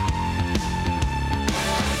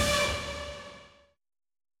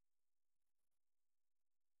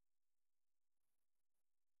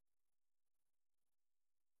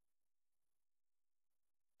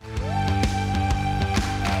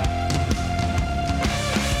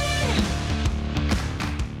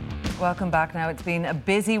 Welcome back now. It's been a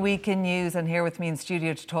busy week in news, and here with me in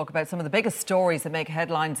studio to talk about some of the biggest stories that make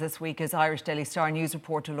headlines this week is Irish Daily Star news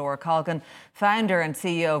reporter Laura Colgan, founder and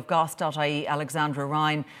CEO of Goss.ie Alexandra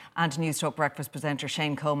Ryan, and News Talk Breakfast presenter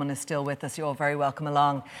Shane Coleman is still with us. You're all very welcome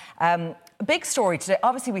along. A big story today.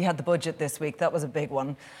 Obviously, we had the budget this week. That was a big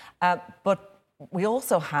one. But we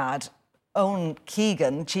also had Owen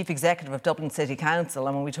Keegan, Chief Executive of Dublin City Council,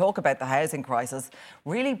 and when we talk about the housing crisis,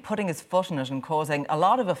 really putting his foot in it and causing a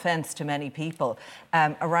lot of offence to many people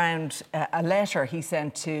around a letter he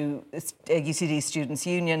sent to UCD Students'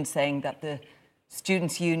 Union saying that the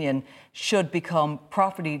Students' Union should become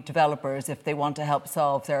property developers if they want to help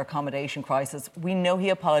solve their accommodation crisis. We know he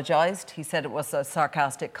apologised. He said it was a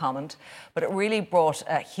sarcastic comment, but it really brought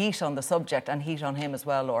heat on the subject and heat on him as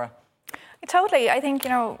well, Laura. Totally. I think,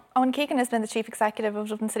 Owen Keegan has been the Chief Executive of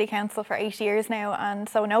Dublin City Council for 8 years now, and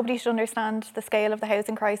so nobody should understand the scale of the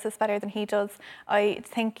housing crisis better than he does. I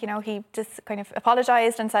think, he just kind of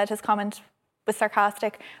apologised and said his comment was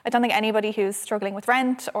sarcastic. I don't think anybody who's struggling with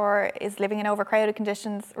rent or is living in overcrowded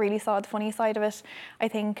conditions really saw the funny side of it. I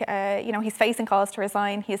think, he's facing calls to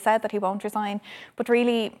resign. He has said that he won't resign, but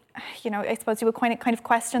really, I suppose you would kind of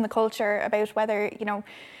question the culture about whether,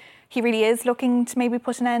 he really is looking to maybe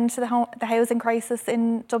put an end to the housing crisis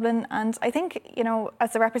in Dublin. And I think,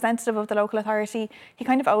 as a representative of the local authority, he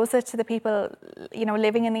kind of owes it to the people,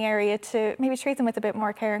 living in the area to maybe treat them with a bit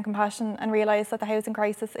more care and compassion and realise that the housing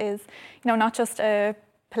crisis is, not just a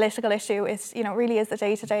political issue. It, really is a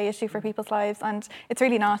day-to-day issue for people's lives, and it's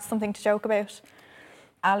really not something to joke about.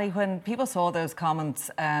 Ali, when people saw those comments,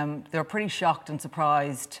 they were pretty shocked and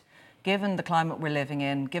surprised. Given the climate we're living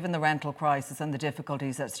in, given the rental crisis and the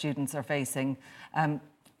difficulties that students are facing,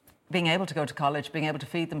 being able to go to college, being able to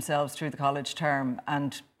feed themselves through the college term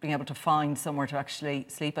and being able to find somewhere to actually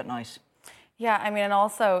sleep at night. Yeah, and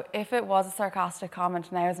also, if it was a sarcastic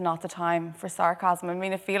comment, now is not the time for sarcasm.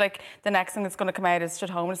 I feel like the next thing that's going to come out is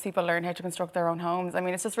should homeless people learn how to construct their own homes?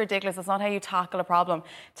 It's just ridiculous. It's not how you tackle a problem,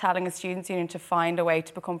 telling a students' union to find a way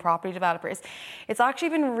to become property developers. It's actually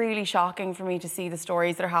been really shocking for me to see the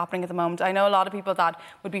stories that are happening at the moment. I know a lot of people that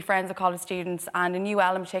would be friends of college students, and in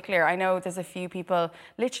UL in particular, I know there's a few people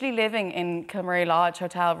literally living in Kilmurray Lodge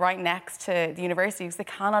Hotel right next to the university because they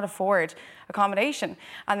cannot afford accommodation.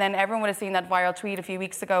 And then everyone would have seen that viral tweet a few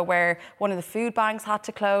weeks ago where one of the food banks had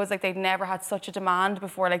to close. Like, they'd never had such a demand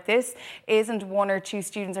before. Like, this isn't one or two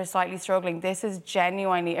students are slightly struggling. This is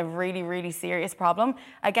genuinely a really, really serious problem.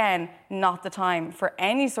 Again, not the time for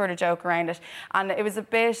any sort of joke around it. And it was a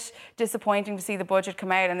bit disappointing to see the budget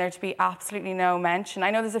come out and there to be absolutely no mention.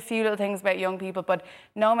 I know there's a few little things about young people, but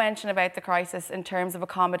no mention about the crisis in terms of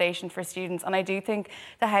accommodation for students. And I do think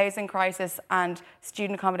the housing crisis and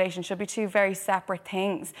student accommodation should be two very separate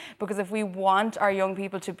things, because if we want our young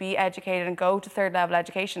people to be educated and go to third level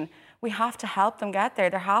education, we have to help them get there.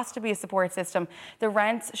 There has to be a support system. The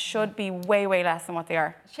rents should be way, way less than what they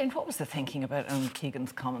are. Shane, what was the thinking about Eoin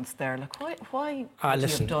Keegan's comments there? Like, why would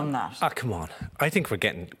listen, you have done that? Come on. I think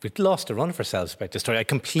we've lost a run for ourselves about this story. I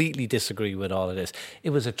completely disagree with all of this. It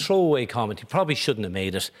was a throwaway comment. He probably shouldn't have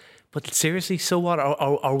made it. But seriously, so what?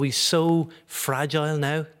 Are we so fragile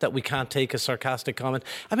now that we can't take a sarcastic comment?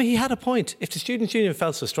 I mean, he had a point. If the Students' Union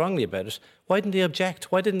felt so strongly about it, why didn't they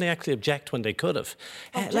object? Why didn't they actually object when they could have?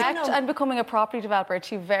 Object and becoming a property developer are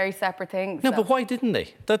two very separate things. No, but why didn't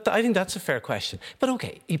they? I think that's a fair question. But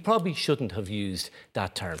OK, he probably shouldn't have used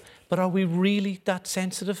that term. But are we really that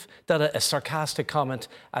sensitive that a sarcastic comment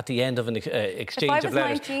at the end of an exchange of letters... If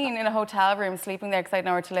I was 19 in a hotel room sleeping there because I had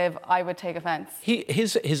nowhere to live, I would take offence.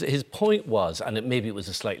 His point was, and maybe it was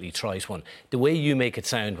a slightly trite one, the way you make it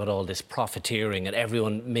sound with all this profiteering and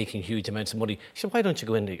everyone making huge amounts of money, he said, why don't you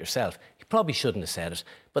go into it yourself? He probably shouldn't have said it.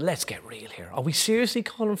 But let's get real here. Are we seriously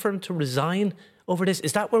calling for him to resign over this?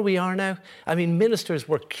 Is that where we are now? I mean, ministers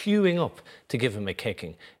were queuing up to give him a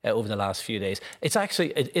kicking over the last few days. It's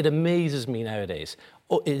actually, it amazes me nowadays.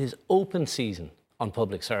 It is open season on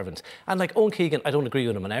public servants. And like Eoin Keegan, I don't agree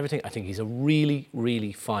with him on everything. I think he's a really,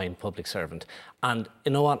 really fine public servant. And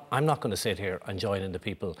you know what? I'm not going to sit here and join in the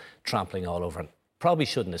people trampling all over him. Probably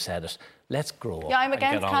shouldn't have said it. Let's grow up. Yeah, I'm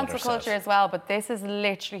against cancel culture as well, but this is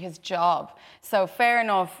literally his job. So fair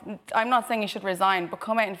enough. I'm not saying he should resign, but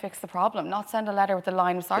come out and fix the problem, not send a letter with a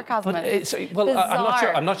line of sarcasm in it.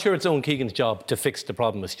 I'm not sure it's Eoin Keegan's job to fix the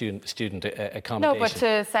problem with student accommodation. No, but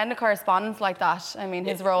to send a correspondence like that, I mean,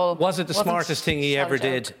 his role... Was it the smartest thing he ever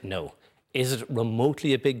did? No. Is it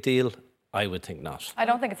remotely a big deal? I would think not. I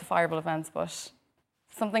don't think it's a fireable offence, but...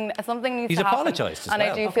 Something needs to happen. He's apologised as well. And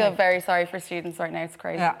I do feel very sorry for students right now. It's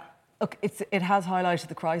crazy. Yeah. Look, it has highlighted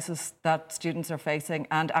the crisis that students are facing,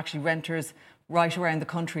 and actually renters right around the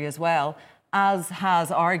country as well, as has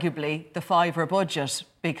arguably the Fiver budget,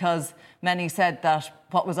 because many said that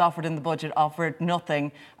what was offered in the budget offered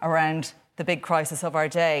nothing around the big crisis of our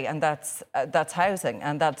day, and that's housing,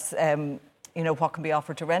 and that's what can be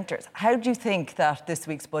offered to renters. How do you think that this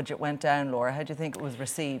week's budget went down, Laura? How do you think it was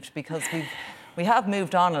received? Because we have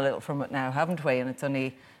moved on a little from it now, haven't we? And it's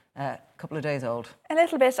only a couple of days old. A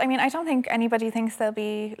little bit. I mean, I don't think anybody thinks they'll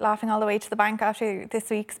be laughing all the way to the bank after this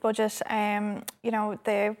week's budget.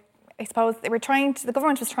 I suppose the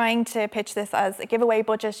government was trying to pitch this as a giveaway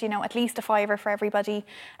budget, at least a fiver for everybody.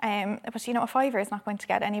 But, a fiver is not going to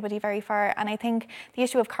get anybody very far. And I think the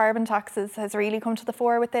issue of carbon taxes has really come to the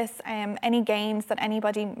fore with this. Any gains that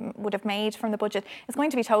anybody would have made from the budget is going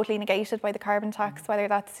to be totally negated by the carbon tax, whether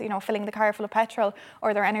that's, filling the car full of petrol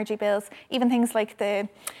or their energy bills. Even things like the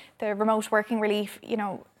remote working relief,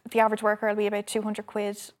 the average worker will be about 200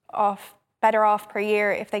 quid better off per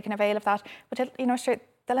year if they can avail of that. But, sure,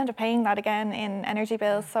 they'll end up paying that again in energy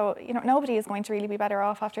bills. So, nobody is going to really be better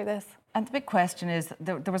off after this. And the big question is,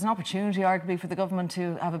 there was an opportunity, arguably, for the government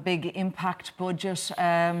to have a big impact budget,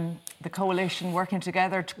 the coalition working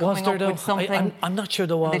together to coming up with something. I'm not sure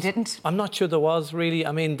there was. They didn't? I'm not sure there was, really.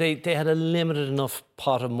 I mean, they had a limited enough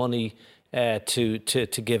pot of money to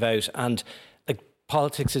give out. And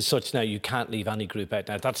politics is such now, you can't leave any group out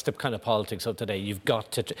now. That's the kind of politics of today. You've got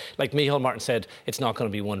to, like Micheál Martin said, it's not going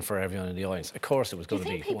to be one for everyone in the audience. Of course it was going to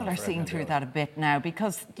be one for everyone. Do you think people are seeing through that a bit now?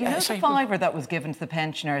 Because the fiver that was given to the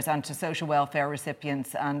pensioners and to social welfare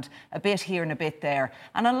recipients, and a bit here and a bit there.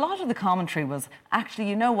 And a lot of the commentary was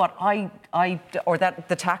actually,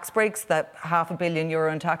 the tax breaks, that €500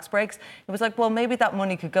 million in tax breaks, it was like, well, maybe that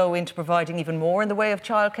money could go into providing even more in the way of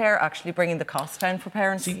childcare, actually bringing the cost down for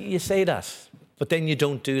parents. See, you say that. But then you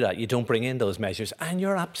don't do that. You don't bring in those measures, and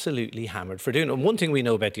you're absolutely hammered for doing it. And one thing we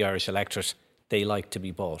know about the Irish electorate, they like to be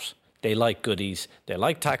bought. They like goodies. They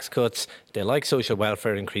like tax cuts. They like social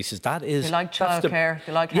welfare increases. That is... They like childcare,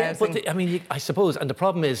 they like housing. But I suppose, and the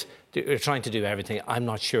problem is, you're trying to do everything. I'm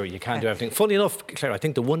not sure you can do everything. Funny enough, Claire, I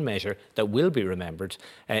think the one measure that will be remembered,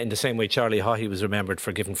 in the same way Charlie Haughey was remembered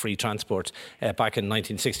for giving free transport back in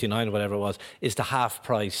 1969 or whatever it was, is the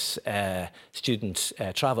half-price student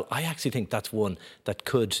travel. I actually think that's one that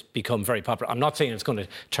could become very popular. I'm not saying it's going to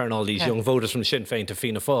turn all these young voters from Sinn Féin to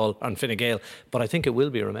Fianna Fáil and Fine Gael, but I think it will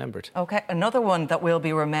be remembered. OK, another one that will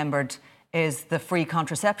be remembered is the free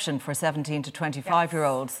contraception for 17 to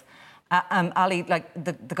 25-year-olds. Ali, like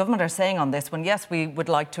the government are saying on this one, yes, we would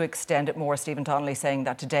like to extend it more. Stephen Donnelly saying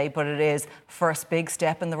that today, but it is first big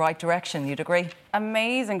step in the right direction. You'd agree?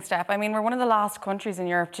 Amazing step. I mean, we're one of the last countries in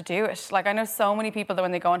Europe to do it. Like, I know so many people that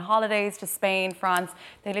when they go on holidays to Spain, France,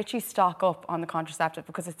 they literally stock up on the contraceptive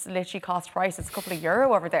because it's literally cost price. It's a couple of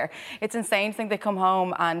euro over there. It's insane to think they come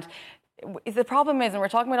home and... The problem is, and we're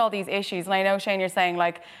talking about all these issues, and I know, Shane, you're saying,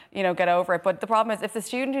 like, you know, get over it, but the problem is if the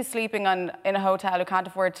student who's sleeping in a hotel who can't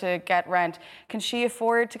afford to get rent, can she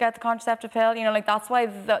afford to get the contraceptive pill? You know, like, that's why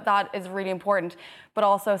that is really important. But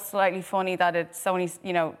also slightly funny that it's only,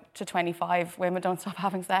 you know, to 25. Women don't stop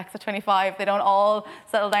having sex at 25. They don't all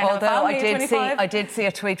settle down. Although I did see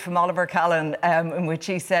a tweet from Oliver Callan in which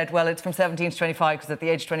he said, well, it's from 17 to 25 because at the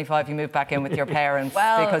age of 25 you move back in with your parents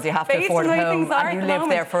because you have to afford a home and you live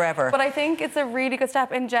there forever. But I think it's a really good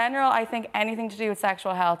step. In general, I think anything to do with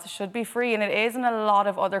sexual health should be free, and it is in a lot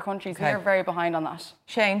of other countries. We are very behind on that.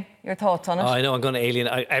 Shane, your thoughts on it? I know I'm going to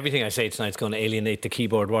alienate... everything I say tonight is going to alienate the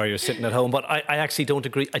keyboard warriors sitting at home, but I actually don't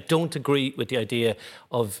agree. I don't agree with the idea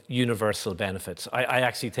of universal benefits. I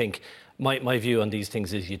actually think my view on these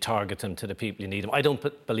things is you target them to the people who need them. I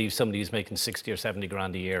don't believe somebody who's making 60 or 70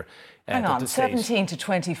 grand a year. Hang on, 17 to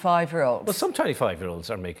 25-year-olds. Well, some 25-year-olds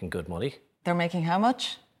are making good money. They're making how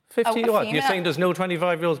much? 50 what? You're saying there's no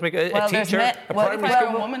 25-year-olds make a teacher,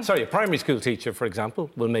 a primary school teacher, for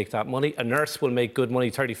example, will make that money. A nurse will make good money,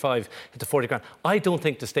 35 to 40 grand. I don't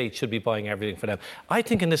think the state should be buying everything for them. I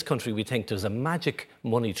think in this country we think there's a magic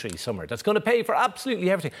money tree somewhere that's going to pay for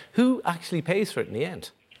absolutely everything. Who actually pays for it in the end?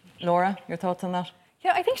 Laura, your thoughts on that?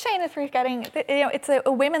 Yeah, I think Shane is forgetting, you know, it's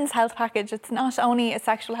a women's health package. It's not only a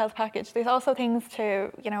sexual health package. There's also things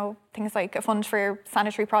to, you know, things like a fund for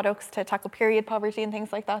sanitary products to tackle period poverty and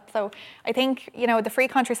things like that. So I think, you know, the free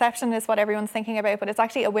contraception is what everyone's thinking about, but it's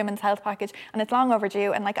actually a women's health package and it's long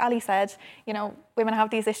overdue. And like Ali said, you know, women have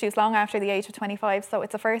these issues long after the age of 25. So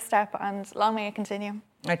it's a first step and long may it continue.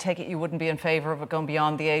 I take it you wouldn't be in favour of it going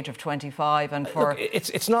beyond the age of 25 and for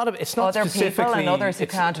it's not other people and others who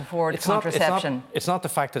can't afford contraception. It's not the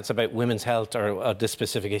fact that it's about women's health or this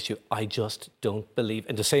specific issue. I just don't believe,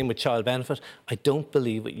 and the same with child benefit, I don't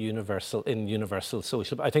believe with universal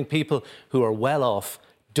social. I think people who are well off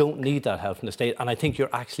don't need that help from the state, and I think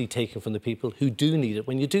you're actually taking from the people who do need it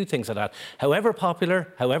when you do things like that, however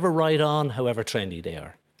popular, however right on, however trendy they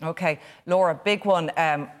are. OK. Laura, big one,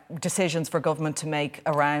 decisions for government to make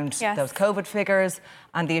around those COVID figures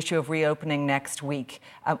and the issue of reopening next week.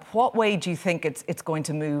 What way do you think it's going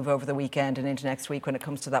to move over the weekend and into next week when it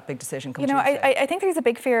comes to that big decision? You know, I think there's a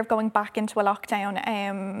big fear of going back into a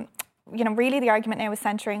lockdown. You know, really the argument now is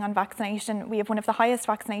centring on vaccination. We have one of the highest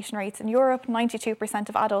vaccination rates in Europe. 92%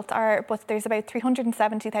 of adults are, but there's about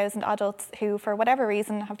 370,000 adults who, for whatever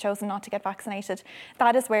reason, have chosen not to get vaccinated.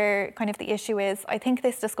 That is where kind of the issue is. I think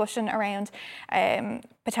this discussion around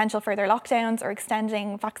potential further lockdowns or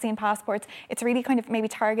extending vaccine passports, it's really kind of maybe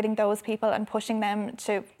targeting those people and pushing them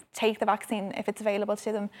to take the vaccine if it's available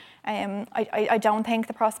to them. I don't think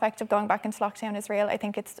the prospect of going back into lockdown is real. I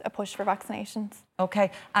think it's a push for vaccinations.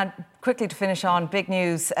 OK, and quickly to finish on, big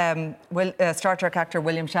news, Star Trek actor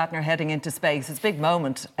William Shatner heading into space. It's a big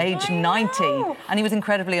moment, age 90, and he was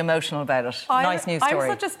incredibly emotional about it. Nice news story.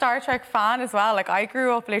 I'm such a Star Trek fan as well. Like, I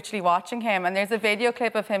grew up literally watching him, and there's a video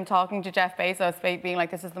clip of him talking to Jeff Bezos, being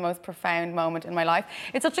like, this is the most profound moment in my life.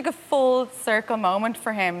 It's such like a full circle moment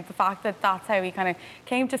for him, the fact that that's how he kind of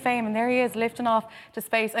came to fame, and there he is lifting off to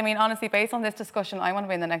space. I mean, honestly, based on this discussion, I want to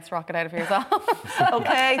be in the next rocket out of here as well.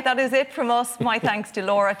 OK, that is it from us. My thanks to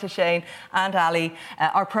Laura, to Shane and Ali.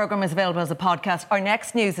 Our programme is available as a podcast. Our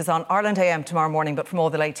next news is on Ireland AM tomorrow morning, but from all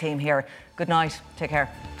the late team here, good night, take care.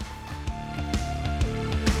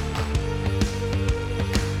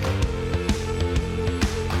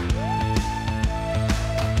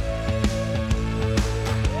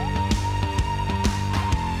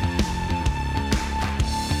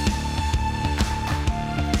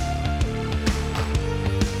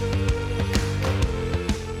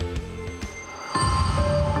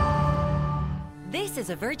 This is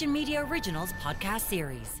a Virgin Media Originals podcast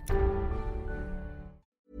series.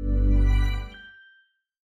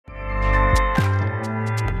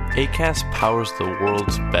 Acast powers the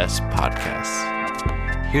world's best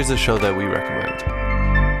podcasts. Here's a show that we recommend.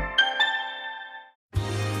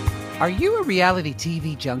 Are you a reality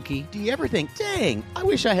TV junkie? Do you ever think, dang, I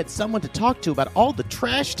wish I had someone to talk to about all the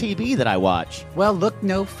trash TV that I watch? Well, look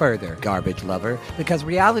no further, garbage lover, because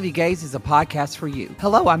Reality Gaze is a podcast for you.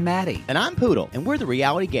 Hello, I'm Maddie. And I'm Poodle, and we're the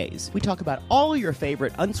Reality Gaze. We talk about all your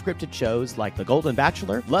favorite unscripted shows like The Golden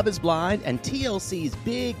Bachelor, Love is Blind, and TLC's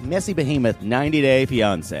big, messy behemoth, 90 Day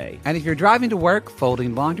Fiancé. And if you're driving to work,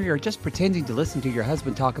 folding laundry, or just pretending to listen to your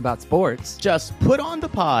husband talk about sports, just put on the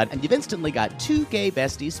pod, and you've instantly got two gay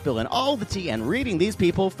besties spilling all the tea and reading these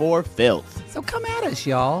people for filth. So come at us,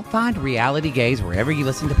 y'all. Find Reality Gaze wherever you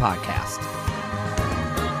listen to podcasts.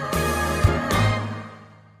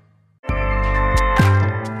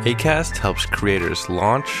 Acast helps creators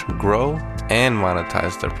launch, grow, and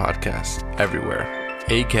monetize their podcasts everywhere.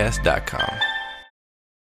 Acast.com.